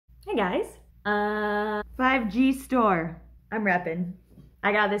Hey guys. 5G store. I'm repping.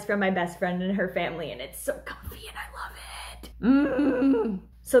 I got this from my best friend and her family and it's so comfy and I love it.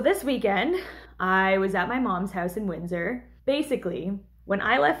 So this weekend, I was at my mom's house in Windsor. Basically, when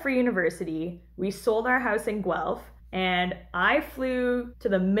I left for university, we sold our house in Guelph and I flew to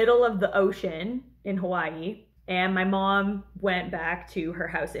the middle of the ocean in Hawaii and my mom went back to her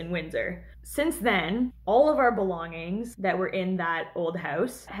house in Windsor. Since then, all of our belongings that were in that old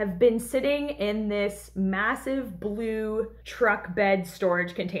house have been sitting in this massive blue truck bed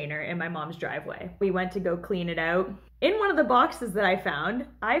storage container in my mom's driveway. We went to go clean it out. In one of the boxes that I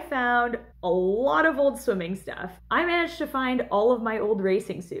found a lot of old swimming stuff. I managed to find all of my old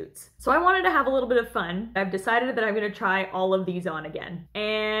racing suits. So I wanted to have a little bit of fun. I've decided that I'm gonna try all of these on again.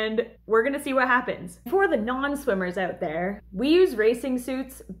 And we're gonna see what happens. For the non-swimmers out there, we use racing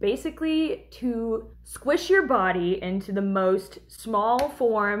suits basically to squish your body into the most small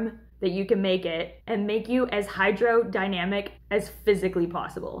form that you can make it and make you as hydrodynamic as physically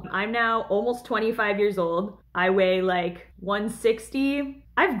possible. I'm now almost 25 years old. I weigh like 160.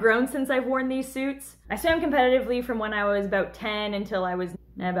 I've grown since I've worn these suits. I swam competitively from when I was about 10 until I was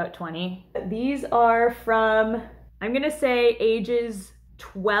about 20. These are from, I'm gonna say ages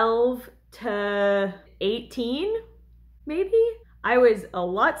 12 to 18, maybe? I was a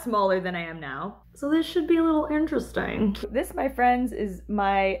lot smaller than I am now. So this should be a little interesting. This, my friends, is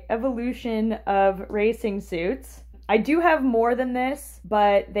my evolution of racing suits. I do have more than this,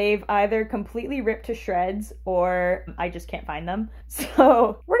 but they've either completely ripped to shreds or I just can't find them.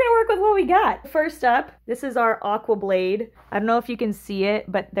 So we're gonna work with what we got. First up, this is our Aqua Blade. I don't know if you can see it,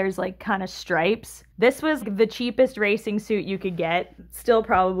 but there's like kind of stripes. This was the cheapest racing suit you could get, still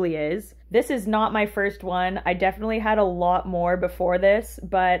probably is. This is not my first one. I definitely had a lot more before this,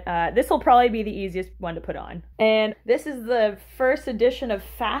 but this will probably be the easiest one to put on. And this is the first edition of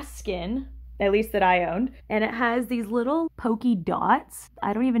Fast Skin, at least that I owned. And it has these little pokey dots.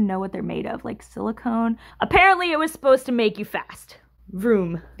 I don't even know what they're made of, like silicone. Apparently it was supposed to make you fast.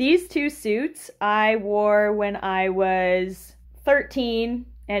 Vroom. These two suits I wore when I was 13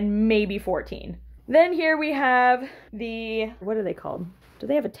 and maybe 14. Then here we have the, what are they called? Do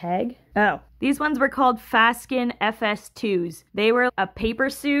they have a tag? Oh, these ones were called Fast Skin FS2s. They were a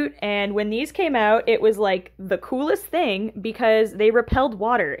paper suit, and when these came out, it was like the coolest thing because they repelled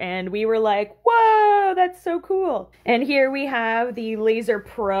water, and we were like, whoa, that's so cool. And here we have the Laser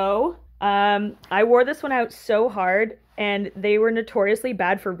Pro. I wore this one out so hard, and they were notoriously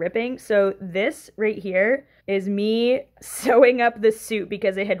bad for ripping, so this right here is me sewing up the suit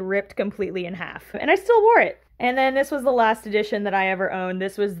because it had ripped completely in half, and I still wore it. And then this was the last edition that I ever owned.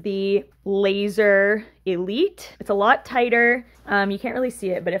 This was the Laser Elite. It's a lot tighter. You can't really see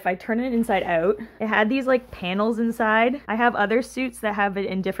it, but if I turn it inside out, it had these like panels inside. I have other suits that have it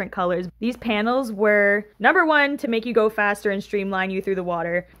in different colors. These panels were, number one, to make you go faster and streamline you through the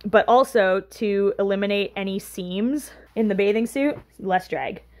water, but also to eliminate any seams in the bathing suit, less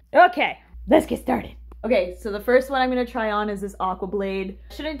drag. Okay, let's get started. Okay, so the first one I'm gonna try on is this Aqua Blade.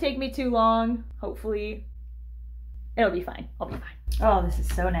 Shouldn't take me too long, hopefully. It'll be fine. I'll be fine. Oh, this is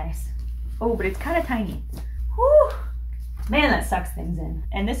so nice. Oh, but it's kind of tiny. Whew. Man, that sucks things in.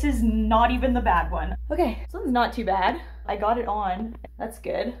 And this is not even the bad one. Okay, this one's not too bad. I got it on. That's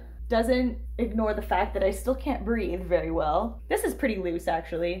good. Doesn't ignore the fact that I still can't breathe very well. This is pretty loose,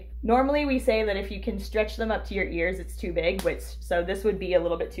 actually. Normally, we say that if you can stretch them up to your ears, it's too big, so this would be a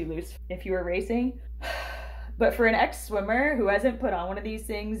little bit too loose if you were racing. But for an ex-swimmer who hasn't put on one of these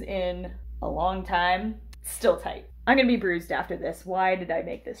things in a long time, it's still tight. I'm gonna be bruised after this. Why did I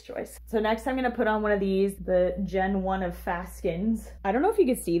make this choice? So next I'm gonna put on one of these, the Gen 1 of Fast Skins. I don't know if you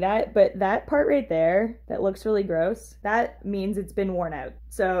can see that, but that part right there that looks really gross, that means it's been worn out.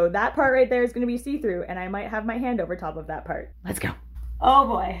 So that part right there is gonna be see-through and I might have my hand over top of that part. Let's go. Oh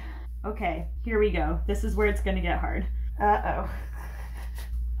boy. Okay, here we go. This is where it's gonna get hard. Uh-oh.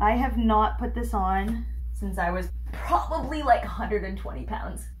 I have not put this on since I was probably like 120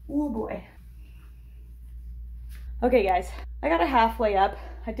 pounds. Oh boy. Okay guys, I got it halfway up.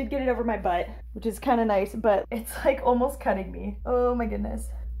 I did get it over my butt, which is kind of nice, but it's like almost cutting me. Oh my goodness.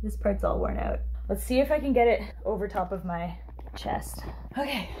 This part's all worn out. Let's see if I can get it over top of my chest.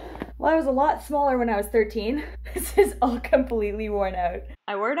 Okay, well I was a lot smaller when I was 13. This is all completely worn out.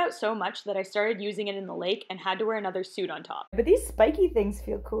 I wore it out so much that I started using it in the lake and had to wear another suit on top. But these spiky things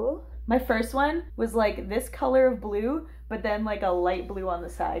feel cool. My first one was like this color of blue, but then like a light blue on the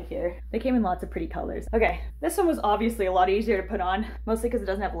side here. They came in lots of pretty colors. Okay, this one was obviously a lot easier to put on, mostly because it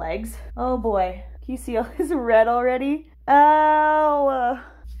doesn't have legs. Oh boy, can you see all this red already? Ow!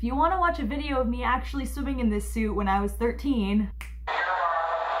 If you want to watch a video of me actually swimming in this suit when I was 13,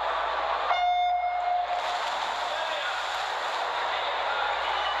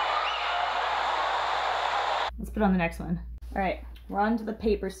 put on the next one. All right, we're on to the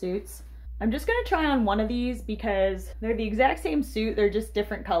paper suits. I'm just gonna try on one of these because they're the exact same suit, they're just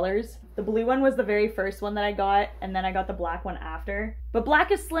different colors. The blue one was the very first one that I got, and then I got the black one after. But black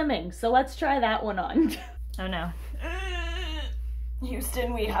is slimming, so let's try that one on. Oh no.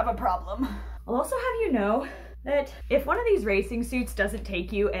 Houston, we have a problem. I'll also have you know that if one of these racing suits doesn't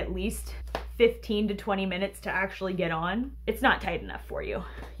take you at least 15 to 20 minutes to actually get on, it's not tight enough for you.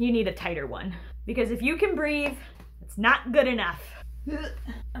 You need a tighter one. Because if you can breathe, it's not good enough.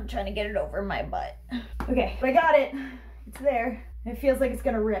 I'm trying to get it over my butt. Okay, I got it. It's there. It feels like it's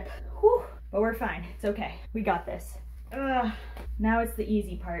gonna rip. Whew. But we're fine. It's okay. We got this. Now it's the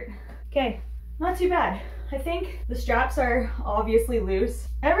easy part. Okay, not too bad. I think the straps are obviously loose.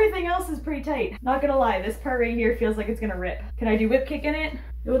 Everything else is pretty tight. Not gonna lie, this part right here feels like it's gonna rip. Can I do whip kick in it?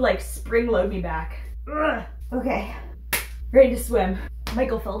 It would like spring load me back. Ugh. Okay, ready to swim.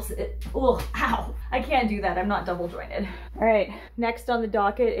 Michael Phelps, oh, ow. I can't do that, I'm not double jointed. All right, next on the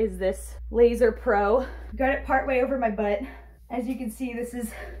docket is this Laser Pro. Got it part way over my butt. As you can see, this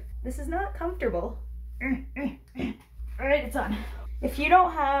is not comfortable. All right, it's on. If you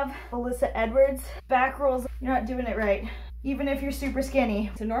don't have Alyssa Edwards back rolls, you're not doing it right, even if you're super skinny.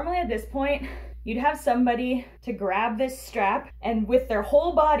 So normally at this point, you'd have somebody to grab this strap and with their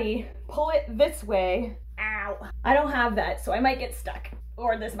whole body, pull it this way. Ow. I don't have that, so I might get stuck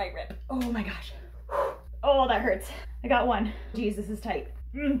or this might rip. Oh my gosh. Oh, that hurts. I got one. Jeez, this is tight.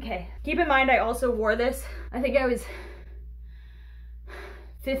 Okay. Keep in mind, I also wore this. I think I was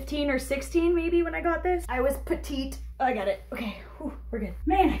 15 or 16 maybe when I got this. I was petite. Oh, I got it. Okay, whew, we're good.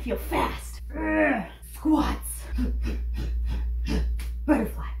 Man, I feel fast. Squats.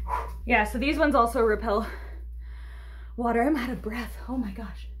 Butterfly. Yeah, so these ones also repel water. I'm out of breath. Oh my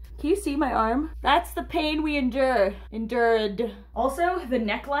gosh. Can you see my arm? That's the pain we endured. Also, the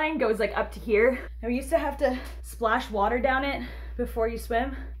neckline goes like up to here. And we used to have to splash water down it before you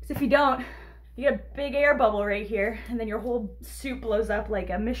swim. Because if you don't, you get a big air bubble right here and then your whole suit blows up like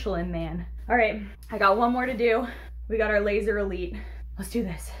a Michelin man. All right, I got one more to do. We got our Laser Elite. Let's do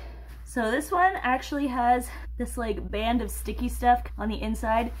this. So this one actually has this like band of sticky stuff on the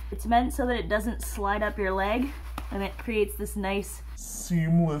inside. It's meant so that it doesn't slide up your leg and it creates this nice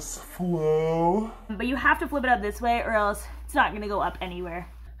seamless flow. But you have to flip it up this way or else it's not gonna go up anywhere.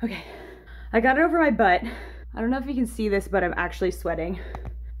 Okay, I got it over my butt. I don't know if you can see this, but I'm actually sweating.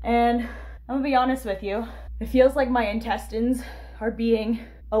 And I'm gonna be honest with you, it feels like my intestines are being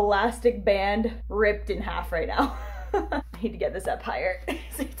elastic band ripped in half right now. I need to get this up higher.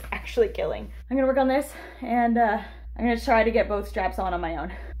 It's actually killing. I'm gonna work on this and I'm gonna try to get both straps on my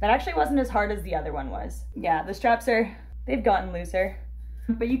own. That actually wasn't as hard as the other one was. Yeah, the straps they've gotten looser.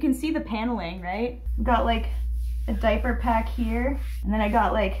 But you can see the paneling, right? I've got like a diaper pack here, and then I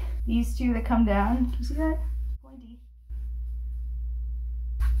got like these two that come down. Can you see that? Pointy.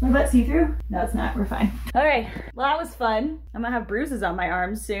 Is my butt see-through? No, it's not, we're fine. All right, well that was fun. I'm gonna have bruises on my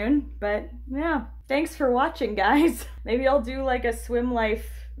arms soon, but yeah. Thanks for watching, guys. Maybe I'll do like a swim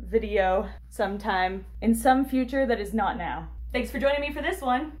life video sometime in some future that is not now. Thanks for joining me for this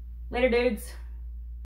one. Later, dudes.